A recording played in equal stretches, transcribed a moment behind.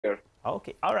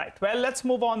Okay, all right. Well, let's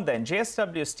move on then.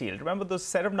 JSW Steel. Remember, those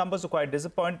set of numbers were quite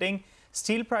disappointing.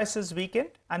 Steel prices weakened,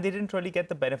 and they didn't really get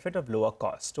the benefit of lower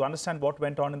costs. To understand what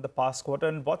went on in the past quarter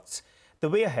and what's the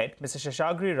way ahead, Mr.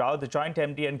 Seshagiri Rao, the joint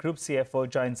MD and Group CFO,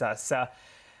 joins us.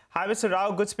 Hi, Mr.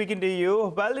 Rao. Good speaking to you.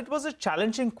 Well, it was a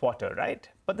challenging quarter, right?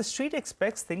 But the street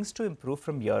expects things to improve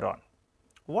from here on.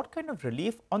 What kind of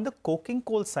relief on the coking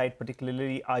coal side,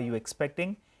 particularly, are you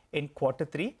expecting in quarter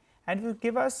three? And will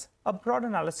give us a broad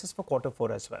analysis for quarter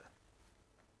four as well.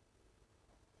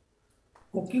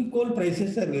 Coking coal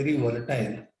prices are very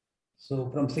volatile. So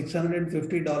from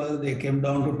 $650, they came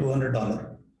down to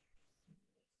 $200.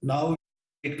 Now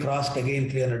it crossed again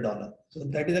 $300. So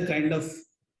that is a kind of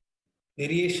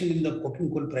variation in the coking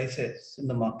coal prices in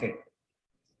the market.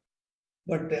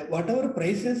 But whatever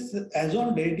prices as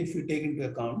on date, if you take into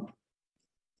account,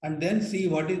 and then see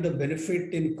what is the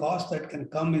benefit in cost that can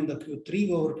come in the Q3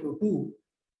 over Q2,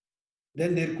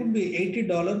 then there could be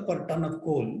 $80 per ton of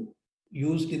coal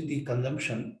used in the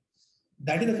consumption.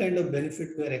 That is the kind of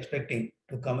benefit we are expecting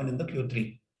to come in the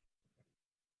Q3.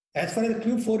 As far as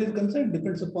Q4 is concerned,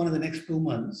 depends upon the next 2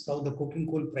 months how the coking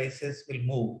coal prices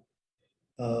will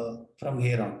move from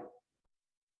here on.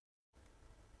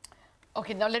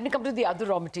 Okay, now let me come to the other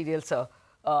raw materials, sir.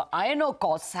 Iron ore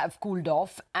costs have cooled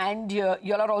off, and you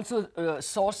all are also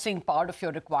sourcing part of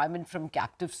your requirement from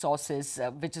captive sources,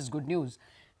 which is good news.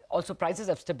 Also, prices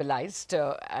have stabilized,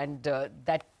 and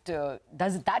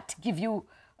does that give you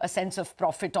a sense of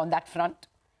profit on that front?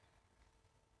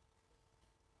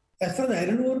 As far as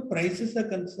iron ore prices are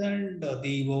concerned,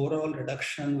 the overall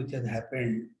reduction which has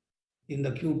happened in the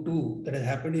Q2, that has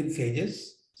happened in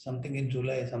phases, something in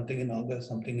July, something in August,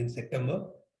 something in September.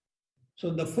 So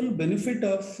the full benefit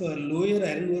of lower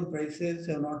iron ore prices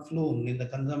have not flown in the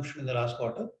consumption in the last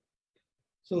quarter.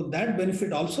 So that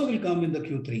benefit also will come in the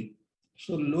Q3.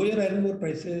 So lower iron ore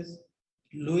prices,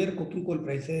 lower coking coal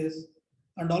prices,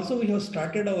 and also we have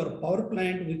started our power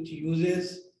plant which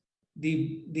uses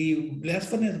the blast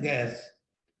furnace gas,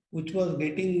 which was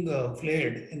getting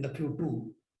flared in the Q2.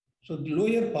 So the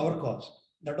lower power cost,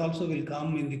 that also will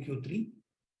come in the Q3.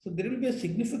 So there will be a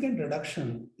significant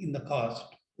reduction in the cost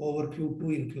over Q2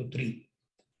 in Q3.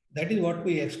 That is what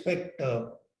we expect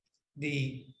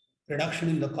the reduction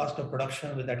in the cost of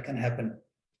production that can happen.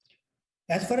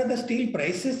 As far as the steel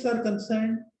prices are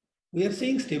concerned, we are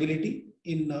seeing stability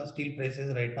in steel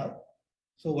prices right now.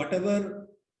 So whatever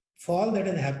fall that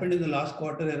has happened in the last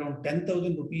quarter, around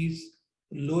 10,000 rupees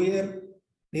lower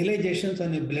realizations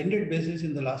on a blended basis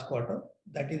in the last quarter,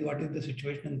 that is what is the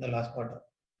situation in the last quarter.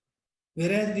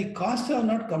 Whereas the costs have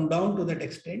not come down to that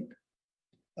extent.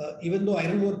 Even though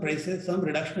iron ore prices, some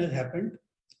reduction has happened,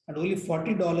 and only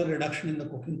 $40 reduction in the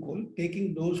coking coal,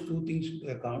 taking those two things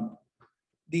into account,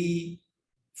 the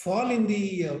fall in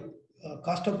the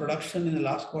cost of production in the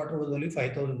last quarter was only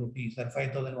 5,000 rupees or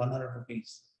 5,100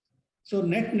 rupees. So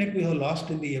net we have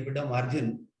lost in the EBITDA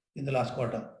margin in the last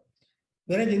quarter.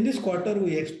 Whereas in this quarter,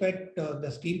 we expect the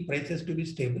steel prices to be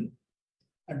stable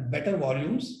and better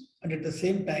volumes, and at the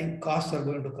same time, costs are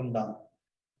going to come down.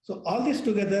 So all this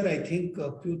together, I think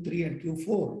Q3 and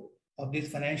Q4 of this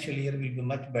financial year will be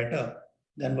much better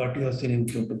than what you have seen in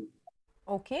Q2.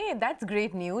 Okay, that's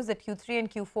great news that Q3 and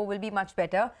Q4 will be much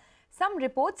better. Some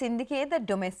reports indicate that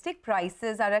domestic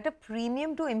prices are at a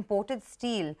premium to imported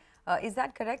steel. Is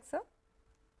that correct, sir?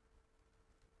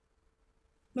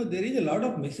 No, there is a lot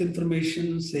of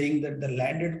misinformation saying that the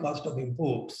landed cost of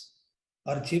imports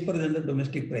are cheaper than the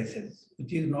domestic prices,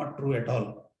 which is not true at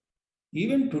all.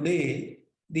 Even today,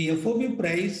 the FOB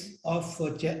price of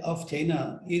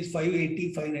China is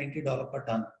 $580, $590 per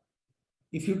ton.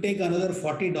 If you take another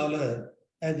 $40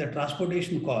 as the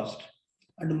transportation cost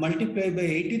and multiply by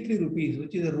 83 rupees,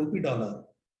 which is a rupee dollar,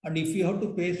 and if you have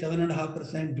to pay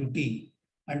 7.5% duty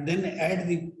and then add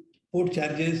the port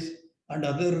charges and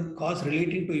other costs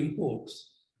relating to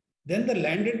imports, then the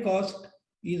landed cost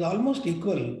is almost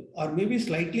equal or maybe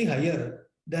slightly higher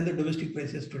than the domestic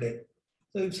prices today.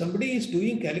 So if somebody is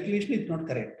doing calculation, it's not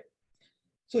correct.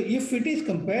 So if it is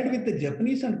compared with the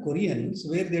Japanese and Koreans,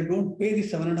 where they don't pay the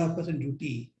 7.5%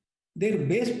 duty, their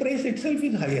base price itself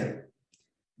is higher.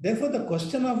 Therefore, the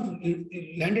question of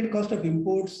landed cost of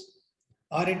imports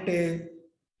are at a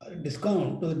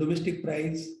discount to the domestic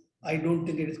price, I don't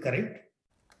think it is correct.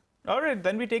 All right,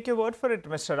 then we take your word for it,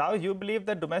 Mr. Rao. You believe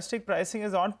that domestic pricing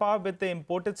is on par with the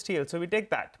imported steel, so we take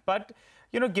that. But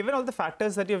given all the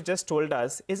factors that you've just told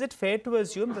us, is it fair to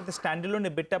assume that the standalone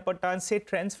EBITDA per ton, say,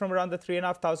 trends from around the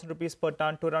 3,500 rupees per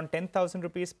ton to around 10,000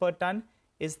 rupees per ton?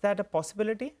 Is that a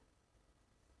possibility?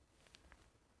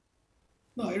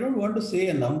 No, I don't want to say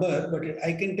a number, but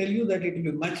I can tell you that it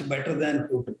will be much better than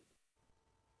Q2.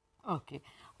 Okay.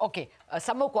 Okay.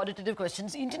 Some more qualitative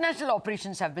questions. International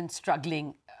operations have been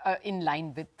struggling in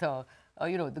line with, the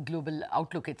global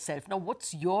outlook itself. Now,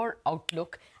 what's your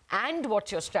outlook and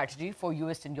what's your strategy for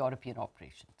US and European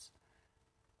operations?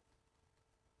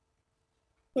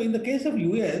 So in the case of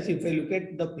US, if I look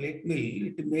at the plate mill,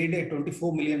 it made a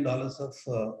 $24 million of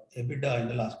EBITDA in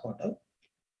the last quarter.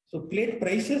 So plate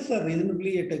prices are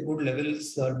reasonably at a good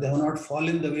levels. They have not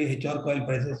fallen the way HR coil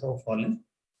prices have fallen.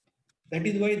 That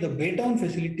is why the Baytown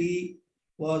facility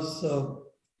was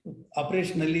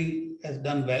operationally has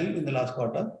done well in the last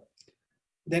quarter.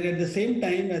 Then at the same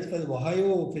time, as far as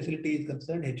Ohio facility is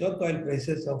concerned, HR coil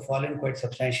prices have fallen quite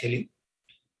substantially.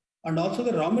 And also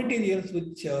the raw materials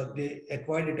which they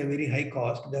acquired at a very high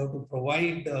cost, they have to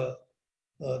provide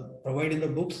in the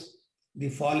books the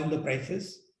fall in the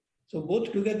prices. So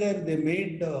both together, they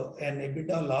made an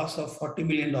EBITDA loss of $40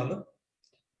 million.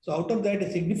 So out of that,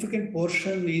 a significant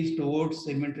portion is towards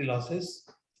inventory losses.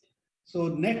 So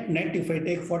net, if I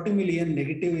take 40 million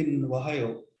negative in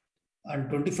Ohio and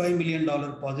 $25 million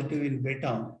positive in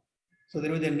Baytown, so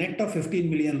there was a net of 15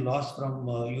 million loss from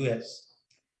US.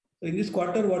 So in this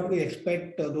quarter, what we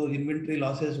expect, those inventory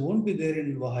losses won't be there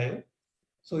in Ohio.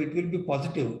 So it will be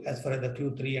positive as far as the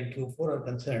Q3 and Q4 are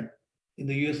concerned in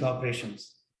the US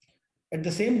operations. At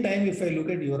the same time, if I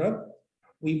look at Europe,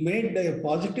 we made a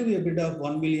positive EBITDA of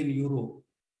 1 million euro.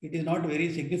 It is not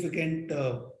very significant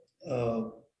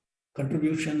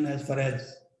contribution as far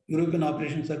as European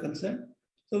operations are concerned.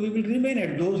 So we will remain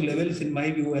at those levels in my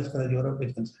view as far as Europe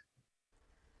is concerned.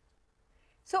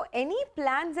 So any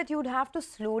plans that you would have to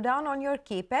slow down on your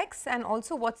capex, and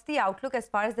also what's the outlook as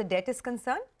far as the debt is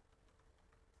concerned?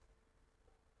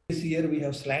 This year we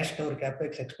have slashed our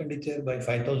capex expenditure by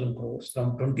 5,000 crores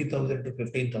from 20,000 to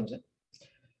 15,000.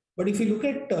 But if you look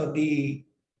at the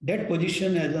debt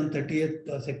position as on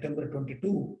 30th September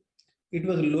 22, it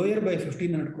was lower by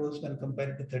 1,500 crores when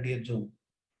compared to 30th June.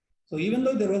 So even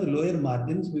though there was lower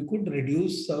margins, we could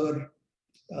reduce our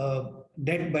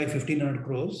debt by 1,500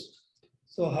 crores.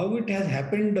 So how it has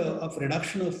happened of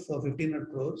reduction of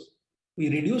 1,500 crores, we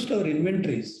reduced our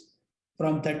inventories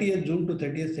from 30th June to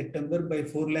 30th September by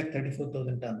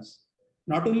 434,000 tons.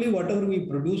 Not only whatever we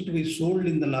produced, we sold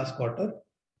in the last quarter,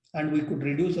 and we could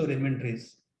reduce our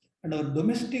inventories. And our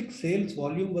domestic sales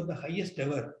volume was the highest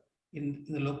ever in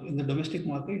the domestic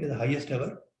market. It is the highest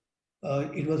ever.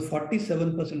 It was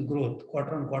 47% growth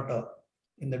quarter on quarter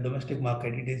in the domestic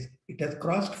market. It has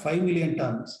crossed 5 million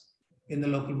tons in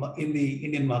the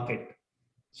Indian market.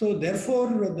 So therefore,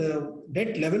 the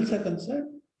debt levels are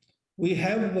concerned. We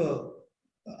have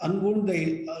unwound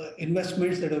the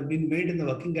investments that have been made in the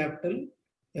working capital.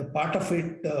 A part of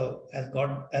it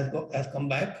has come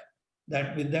back.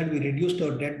 With that we reduced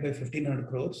our debt by 1,500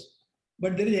 crores.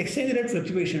 But there is exchange rate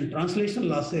fluctuation, translation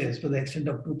losses to the extent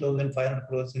of 2,500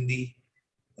 crores in the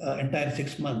entire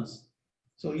 6 months.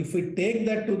 So if we take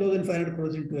that 2,500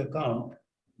 crores into account,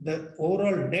 the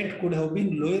overall debt could have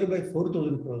been lower by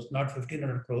 4,000 crores, not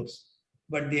 1,500 crores.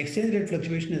 But the exchange rate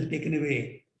fluctuation has taken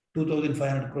away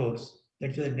 2,500 crores.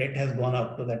 That's why the debt has gone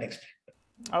up to that extent.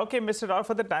 Okay, Mr. Rao,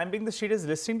 for the time being, the street is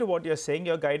listening to what you're saying.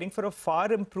 You're guiding for a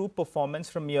far improved performance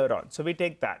from here on. So we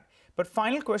take that. But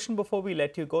final question before we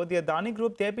let you go. The Adani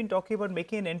Group, they've been talking about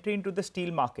making an entry into the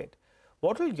steel market.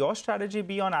 What will your strategy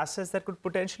be on assets that could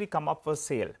potentially come up for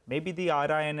sale? Maybe the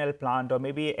RINL plant or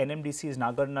maybe NMDC's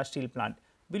Nagarna steel plant.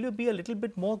 Will you be a little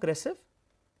bit more aggressive?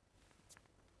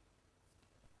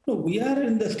 No, we are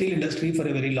in the steel industry for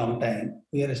a very long time.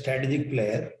 We are a strategic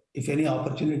player. If any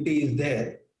opportunity is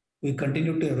there, we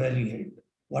continue to evaluate.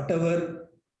 Whatever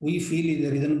we feel is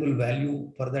a reasonable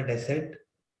value for that asset,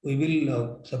 we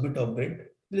will submit a bid.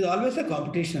 There is always a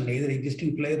competition, either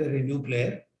existing player or a new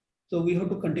player. So we have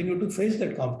to continue to face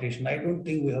that competition. I don't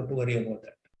think we have to worry about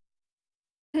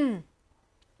that.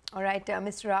 All right,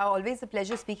 Mr. Rao, always a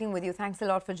pleasure speaking with you. Thanks a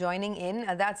lot for joining in.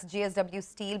 That's JSW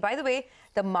Steel. By the way,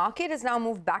 the market has now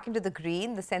moved back into the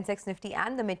green. The Sensex Nifty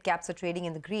and the mid-caps are trading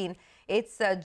in the green. It's